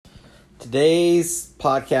Today's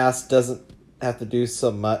podcast doesn't have to do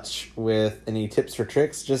so much with any tips or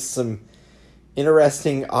tricks, just some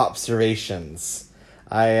interesting observations.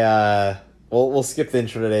 We'll skip the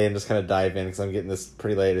intro today and just kind of dive in because I'm getting this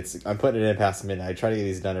pretty late. I'm putting it in past midnight. I try to get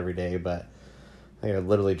these done every day, but I think I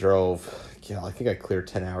literally drove. I think I cleared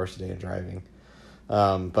 10 hours today in driving.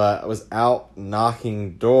 But I was out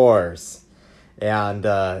knocking doors, and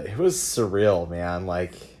it was surreal, man.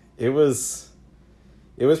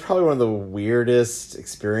 It was probably one of the weirdest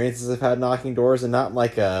experiences I've had knocking doors, and not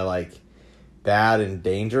like a bad and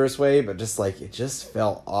dangerous way, but just it just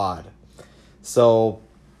felt odd. So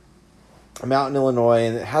I'm out in Illinois,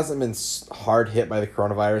 and it hasn't been hard hit by the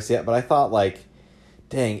coronavirus yet, but I thought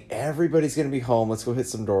dang, everybody's going to be home. Let's go hit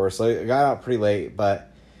some doors. So I got out pretty late,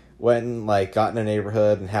 but went and got in a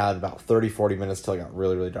neighborhood and had about 30-40 minutes till it got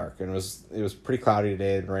really, really dark. And it was pretty cloudy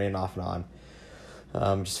today. It had been raining off and on.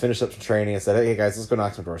 Just finished up some training and said, hey guys, let's go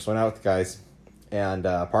knock some doors. So went out with the guys and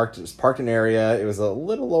parked in an area. It was a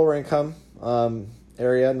little lower income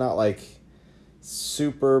area, not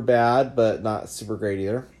super bad, but not super great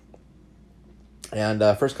either. And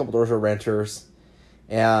first couple doors were renters.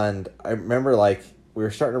 And I remember we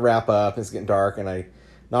were starting to wrap up, it's getting dark, and I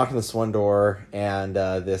knocked on this one door, and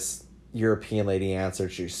this European lady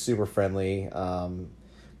answered. She was super friendly,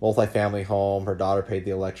 multi-family home. Her daughter paid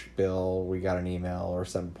the electric bill. We got an email or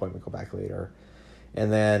set an appointment, go back later.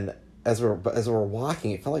 And then as we were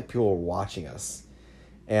walking, it felt like people were watching us.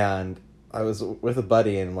 And I was with a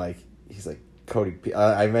buddy, and he's like, Cody,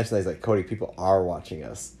 I mentioned that, he's like, Cody, people are watching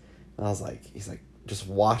us. And I was like, he's like, just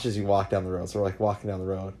watch as you walk down the road. So we're walking down the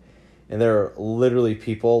road, and there are literally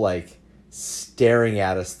people staring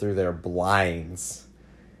at us through their blinds.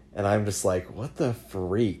 And I'm just like, what the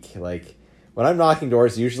freak? When I'm knocking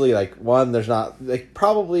doors, usually one, there's not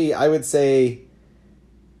probably, I would say,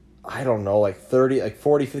 I don't know,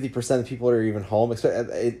 40-50% of people are even home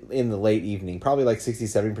in the late evening. Probably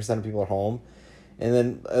 60-70% of people are home. And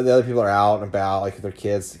then the other people are out and about, with their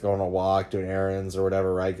kids going on a walk, doing errands or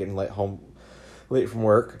whatever, right? Getting home late from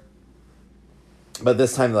work. But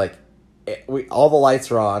this time, all the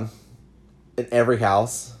lights are on in every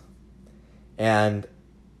house, and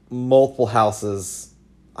multiple houses.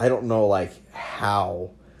 I don't know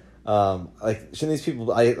how. Shouldn't these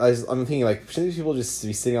people? I'm thinking shouldn't these people just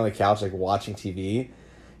be sitting on the couch watching TV?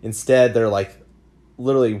 Instead, they're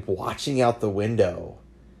literally watching out the window,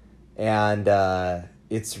 and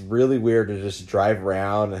it's really weird to just drive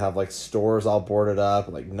around and have stores all boarded up,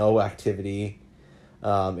 no activity.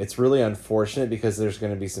 It's really unfortunate because there's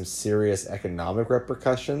going to be some serious economic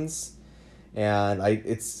repercussions, and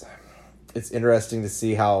it's interesting to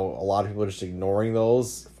see how a lot of people are just ignoring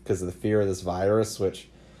those because of the fear of this virus, which,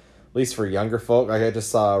 at least for younger folk, I just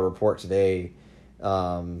saw a report today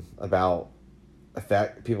about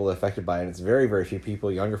people affected by it. It's very, very few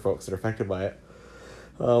people, younger folks, that are affected by it.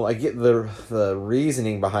 I get the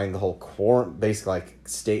reasoning behind the whole basically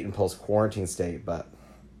state-imposed quarantine state, but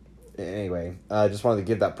anyway, I just wanted to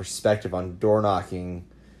give that perspective on door knocking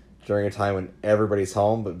during a time when everybody's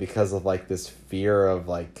home, but because of this fear of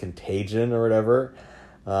contagion or whatever,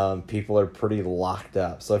 people are pretty locked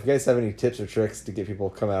up. So if you guys have any tips or tricks to get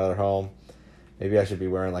people to come out of their home, maybe I should be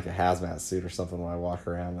wearing a hazmat suit or something when I walk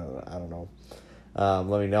around. I don't know.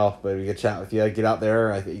 Let me know. But we could chat with you. Get out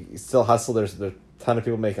there. I think still hustle. There's a ton of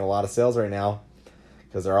people making a lot of sales right now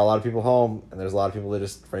because there are a lot of people home, and there's a lot of people that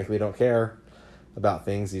just frankly don't care about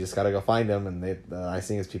things. You just got to go find them, and the nice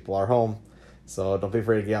thing is people are home. So don't be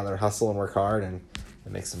afraid to get out there, hustle, and work hard, and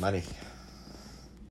make some money.